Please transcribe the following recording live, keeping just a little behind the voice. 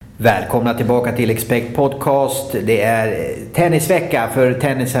Välkomna tillbaka till Expekt Podcast. Det är tennisvecka för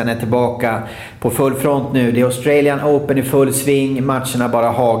tennisen är tillbaka på full front nu. Det är Australian Open i full sving. Matcherna bara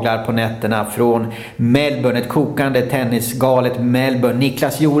haglar på nätterna från Melbourne. Ett kokande tennisgalet Melbourne.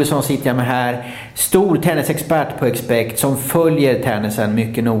 Niklas Joelsson sitter jag med här. Stor tennisexpert på Expekt som följer tennisen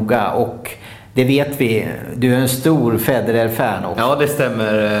mycket noga och det vet vi. Du är en stor Federer-fan också. Ja, det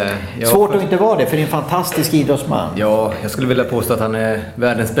stämmer. Svårt att inte vara det, för det är en fantastisk idrottsman. Ja, jag skulle vilja påstå att han är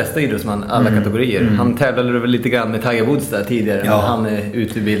världens bästa idrottsman alla kategorier. Han tävlade väl lite grann med Tiger Woods där tidigare, men han är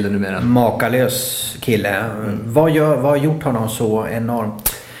ute i bilden numera. Makalös kille. Vad har gjort honom så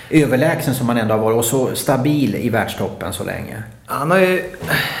enormt överlägsen som han ändå har varit och så stabil i världstoppen så länge? Han har ju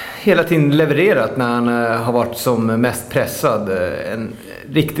hela tiden levererat när han har varit som mest pressad. En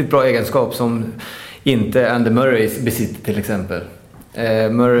riktigt bra egenskap som inte Andy Murray besitter till exempel.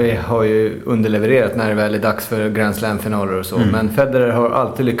 Murray har ju underlevererat när det väl är dags för Grand Slam-finaler och så. Men Federer har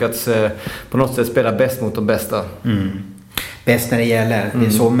alltid lyckats på något sätt spela bäst mot de bästa. Bäst när det gäller. Det är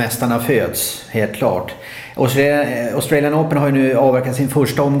så mästarna föds, helt klart. Australian Open har ju nu avverkat sin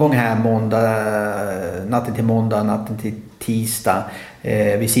första omgång här natten till måndag, natten till tisdag.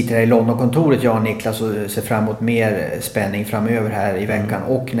 Vi sitter här i London-kontoret, jag och Niklas, och ser fram emot mer spänning framöver här i veckan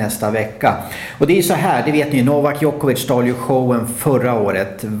och nästa vecka. Och det är så här, det vet ni, Novak Djokovic stal ju showen förra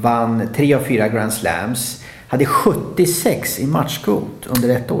året, vann 3 av 4 Grand Slams, hade 76 i matchkvot under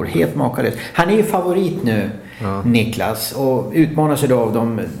ett år, helt makalöst. Han är ju favorit nu, Niklas, och utmanar sig då av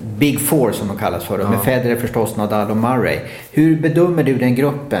de Big Four som de kallas för, med Federer förstås, Nadal och Murray. Hur bedömer du den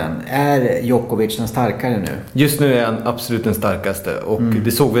gruppen? Är Djokovic den starkare nu? Just nu är han absolut den starkaste, och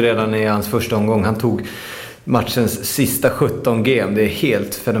det såg vi redan i hans första omgång. Han tog matchens sista 17 game. Det är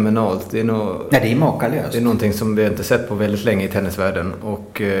helt fenomenalt. Det är makalöst. Det är någonting som vi inte sett på väldigt länge i tennisvärlden.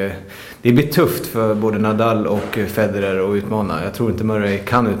 Och det blir tufft för både Nadal och Federer att utmana. Jag tror inte Murray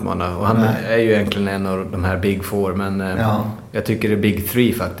kan utmana. Och han är ju egentligen en av de här Big Four. Men jag tycker det är Big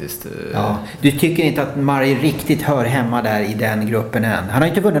Three faktiskt. Ja. Du tycker inte att Murray riktigt hör hemma där i den gruppen än? Han har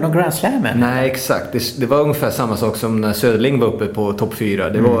inte vunnit någon Grand Slam än. Nej, exakt. Det var ungefär samma sak som när Söderling var uppe på topp 4.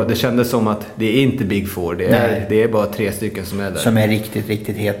 Det kändes som att det är inte Big Four. Det är bara 3 stycken som är där. Som är riktigt,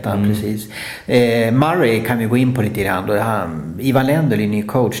 riktigt heta, precis. Murray kan vi gå in på lite grann. Ivan Lendl är ny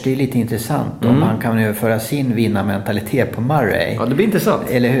coach. Det är lite intressant om han kan överföra sin vinnarmentalitet på Murray. Ja, det blir intressant.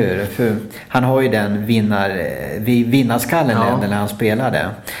 Eller hur? För han har ju den vinnarskallen när han spelade.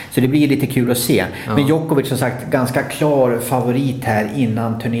 Så det blir lite kul att se. Men Djokovic som sagt ganska klar favorit här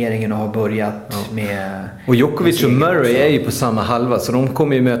innan turneringen har börjat med... Och Djokovic och Murray är ju på samma halva, så de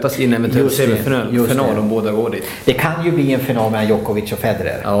kommer ju mötas in eventuellt semifinal om båda går dit. Det kan ju bli en final mellan Djokovic och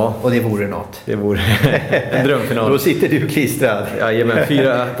Federer. Ja. Och det vore något. Det vore en drömfinal. Då sitter du klistrad. Jajamän,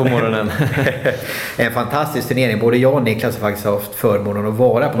 4 på morgonen. En fantastisk turnering. Både jag och Niklas har faktiskt haft förmånen att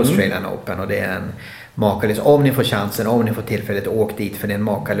vara på Australian Open. Och det är en makalös. Om ni får chansen, om ni får tillfället, åk dit, för det är en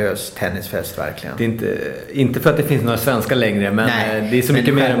makalös tennisfest verkligen. Det är inte för att det finns några svenskar längre, men det är så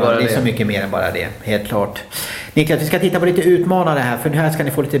mycket mer än bara det. Det är så mycket mer än bara det, helt klart. Niklas, vi ska titta på lite utmanare här, för här ska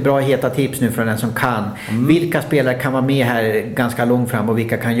ni få lite bra heta tips nu från den som kan. Vilka spelare kan vara med här ganska långt fram och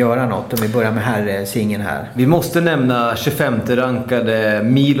vilka kan göra något? Om vi börjar med här singeln här. Vi måste nämna 25:e rankade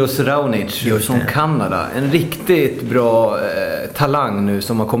Milos Raonic från Kanada. En riktigt bra talang nu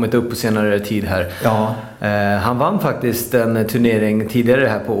som har kommit upp på senare tid här. Ja. Han vann faktiskt en turnering tidigare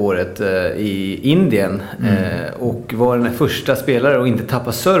här på året i Indien och var den första spelare att inte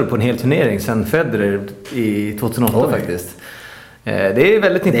tappa serve på en hel turnering sedan Federer i 2008 faktiskt. Det är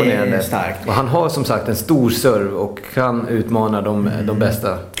väldigt imponerande. Det är starkt. Och han har som sagt en stor serve och kan utmana de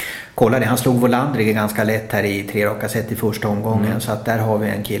bästa. Kolla det, han slog Volandrig ganska lätt här i 3 raka set i första omgången. Så att där har vi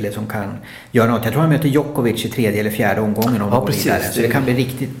en kille som kan göra något. Jag tror han möter Djokovic i 3:e eller 4:e omgången. Ja, precis. Så det kan bli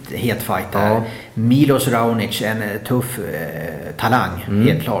riktigt het fight där. Milos Raonic, en tuff talang,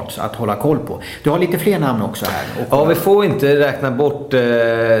 helt klart, att hålla koll på. Du har lite fler namn också här. Ja, vi får inte räkna bort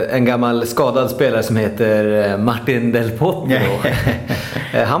en gammal skadad spelare som heter Martin Del Potro.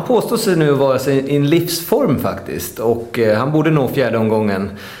 Han påstår sig nu vara i en livsform faktiskt. Och han borde nå 4:e omgången.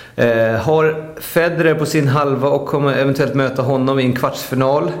 Har Federer på sin halva och kommer eventuellt möta honom i en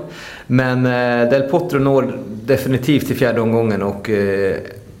kvartsfinal. Men Del Potro når definitivt till 4:e omgången och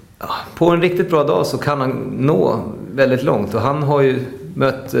på en riktigt bra dag så kan han nå väldigt långt. Och han har ju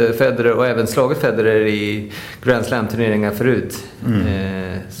mött Federer och även slagit Federer i Grand Slam-turneringar förut.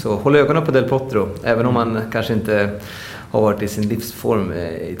 Så håll ögonen på Del Potro, även om han kanske inte har varit i sin livsform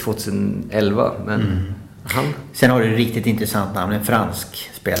i 2011. Men Sen har du ett riktigt intressant namn, en fransk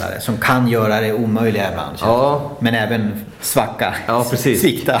spelare som kan göra det omöjliga ibland. Ja. Men även svacka. Ja, precis.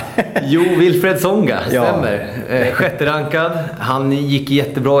 Svikta. Jo, Wilfred Tsonga, stämmer. Ja. Sjätte rankad. Han gick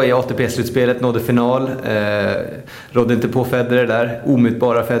jättebra i ATP-slutspelet, nådde final. Rådde inte på Federer där.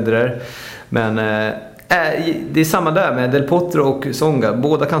 Omutbara Federer. Men det är samma där med Del Potro och Tsonga.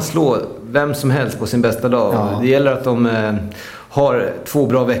 Båda kan slå vem som helst på sin bästa dag. Ja. Det gäller att de har 2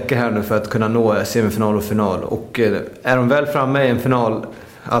 bra veckor här nu för att kunna nå semifinal och final. Och är de väl framme i en final,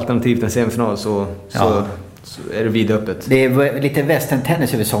 alternativt en semifinal, så är det vidöppet. Det är lite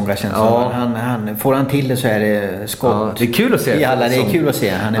western-tennis över Tsonga, känns som. Han får han till det så är det skott. Ja, det är kul att se. Det är kul att se.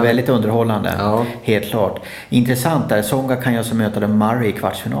 Han är väldigt underhållande. Ja. Helt klart. Intressant där. Tsonga kan ju alltså möta Murray i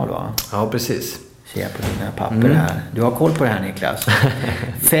kvartsfinal, va? Ja, precis. Ser jag på dina papper här. Du har koll på det här, Niklas.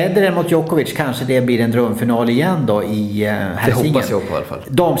 Federer mot Djokovic, kanske det blir en drömfinal igen då i herrsingen. Det hoppas jag på i alla fall.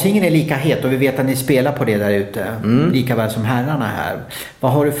 Damsingen är lika het och vi vet att ni spelar på det där ute. Lika väl som herrarna här.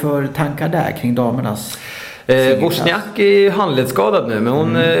 Vad har du för tankar där kring damernas? Wozniak är handledsskadad nu, men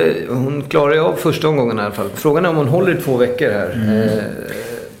hon klarar ju av första omgången i alla fall. Frågan är om hon håller i 2 veckor här.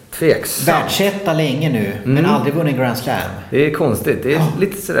 Världsetta länge nu, men aldrig vunnit Grand Slam. Det är konstigt. Det är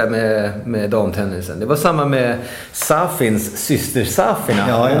lite sådär med damtennisen. Det var samma med Safins syster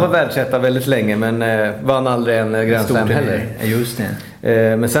Safina. Hon var världsetta väldigt länge, men vann aldrig en Grand Slam heller. Just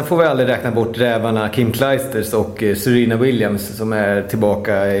det. Men sen får vi aldrig räkna bort rävarna Kim Clijsters och Serena Williams som är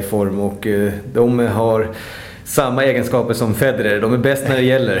tillbaka i form, och de har samma egenskaper som Federer. De är bäst när det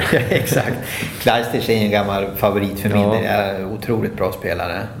gäller. Exakt. Clijsters är en gammal favorit för min del. Är otroligt bra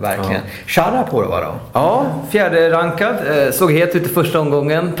spelare. Verkligen. Sharapova var då? Ja, 4:e rankad. Såg helt ut i första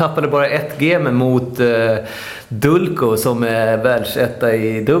omgången. Tappade bara 1 game mot Dulko som är världsetta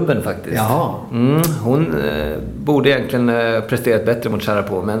i dubbeln faktiskt. Jaha. Hon borde egentligen presterat bättre mot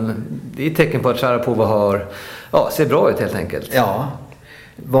Sharapova. Men det är ett tecken på att Sharapova ser bra ut helt enkelt. Ja.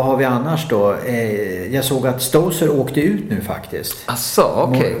 Vad har vi annars då? Jag såg att Stosur åkte ut nu faktiskt. Asså,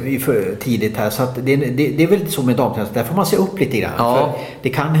 okej. För tidigt här. Så att det är väl lite så med damtennis. Där får man se upp lite grann. Ja. För det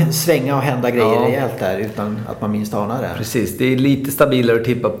kan svänga och hända grejer rejält där utan att man minst anar det. Precis, det är lite stabilare att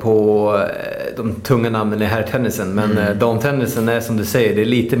tippa på de tunga namnen i herrtennisen. Men damtennisen är som du säger, det är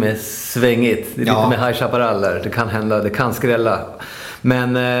lite mer svängigt. Det är lite mer High Chaparral där. Det kan hända, det kan skrälla.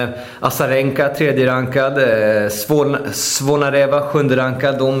 Men Azarenka 3:e rankad, Svonareva 7:e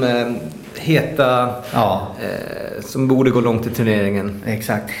rankad, de heta som borde gå långt i turneringen.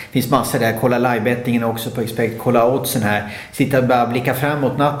 Exakt. Det finns massor där. Kolla live-bettingen också på Expekt. Kolla oddsen här. Sitta och bara blicka fram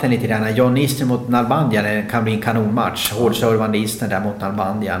mot natten lite grann. John Isner mot Nalbandian kan bli en kanonmatch. Hårdservande Isner där mot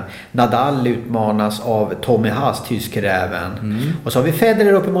Nalbandian. Nadal utmanas av Tommy Haas, tyskräven. Och så har vi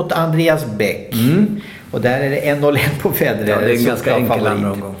Federer uppe mot Andreas Bäck. Och där är det 1-0 på Federer. Ja, det är en ganska enkel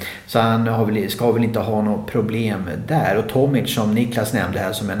andra omgång. Så han ska väl inte ha något problem där. Och Tomic, som Niklas nämnde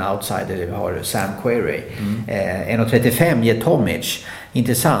här som en outsider, vi har Sam Querrey. 1,35 ger Tomic.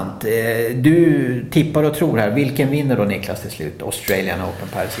 Intressant. Du tippar och tror här. Vilken vinner då, Niklas, till slut? Australian Open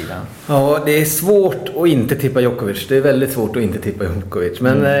på här sidan. Ja, det är svårt att inte tippa Djokovic. Det är väldigt svårt att inte tippa Djokovic.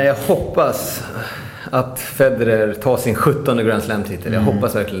 Men jag hoppas att Federer tar sin 17:e Grand Slam-titel. Jag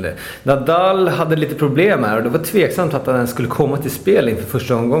hoppas verkligen det. Nadal hade lite problem här och det var tveksamt att han skulle komma till spel inför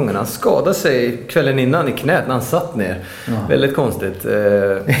första omgången. Han skadade sig kvällen innan i knät när han satt ner. Väldigt konstigt.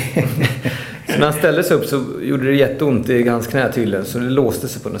 Så när han ställde sig upp så gjorde det jätteont i hans knä tydligen, så det låste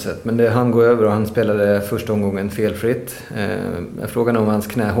sig på något sätt. Men det hann gå över och han spelade första omgången felfritt. Frågan är om hans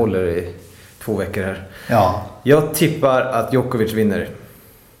knä håller i 2 veckor här. Ja. Jag tippar att Djokovic vinner.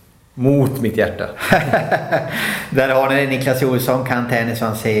 Mot mitt hjärta. Där har ni Niklas Joelsson, kan tennis,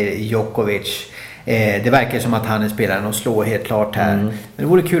 han säger Djokovic. Det verkar som att han är spelaren och slår helt klart här. Men det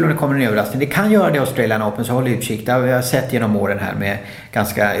vore kul om det kommer en överraskning. Det kan göra det i Australian Open, så håll utkik. Det har vi sett genom åren här med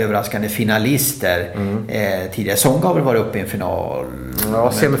ganska överraskande finalister tidigare. Songa har väl varit uppe i en final.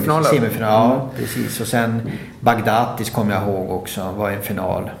 Ja, semifinal. Ja, precis. Och sen Bagdatis kommer jag ihåg också, var en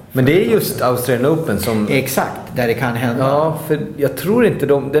final. Men det är just Australian Open som... Exakt, där det kan hända. Ja, för jag tror inte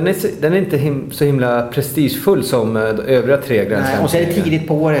den är inte så himla prestigefull som de övriga 3 Grand Slam. Och så är det tidigt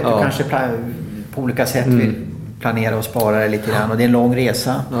på året och kanske på olika sätt vill planera och spara det lite grann. Och det är en lång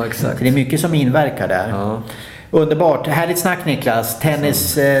resa. Ja, exakt. Så det är mycket som inverkar där. Ja. Underbart. Härligt snack, Niklas.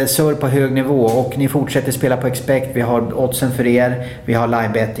 Tennis surr på hög nivå. Och ni fortsätter spela på Expekt. Vi har oddsen för er. Vi har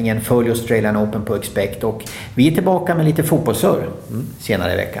live-bettingen. Följ Australian Open på Expekt. Och vi är tillbaka med lite fotbollssurr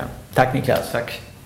senare i veckan. Tack, Niklas. Tack.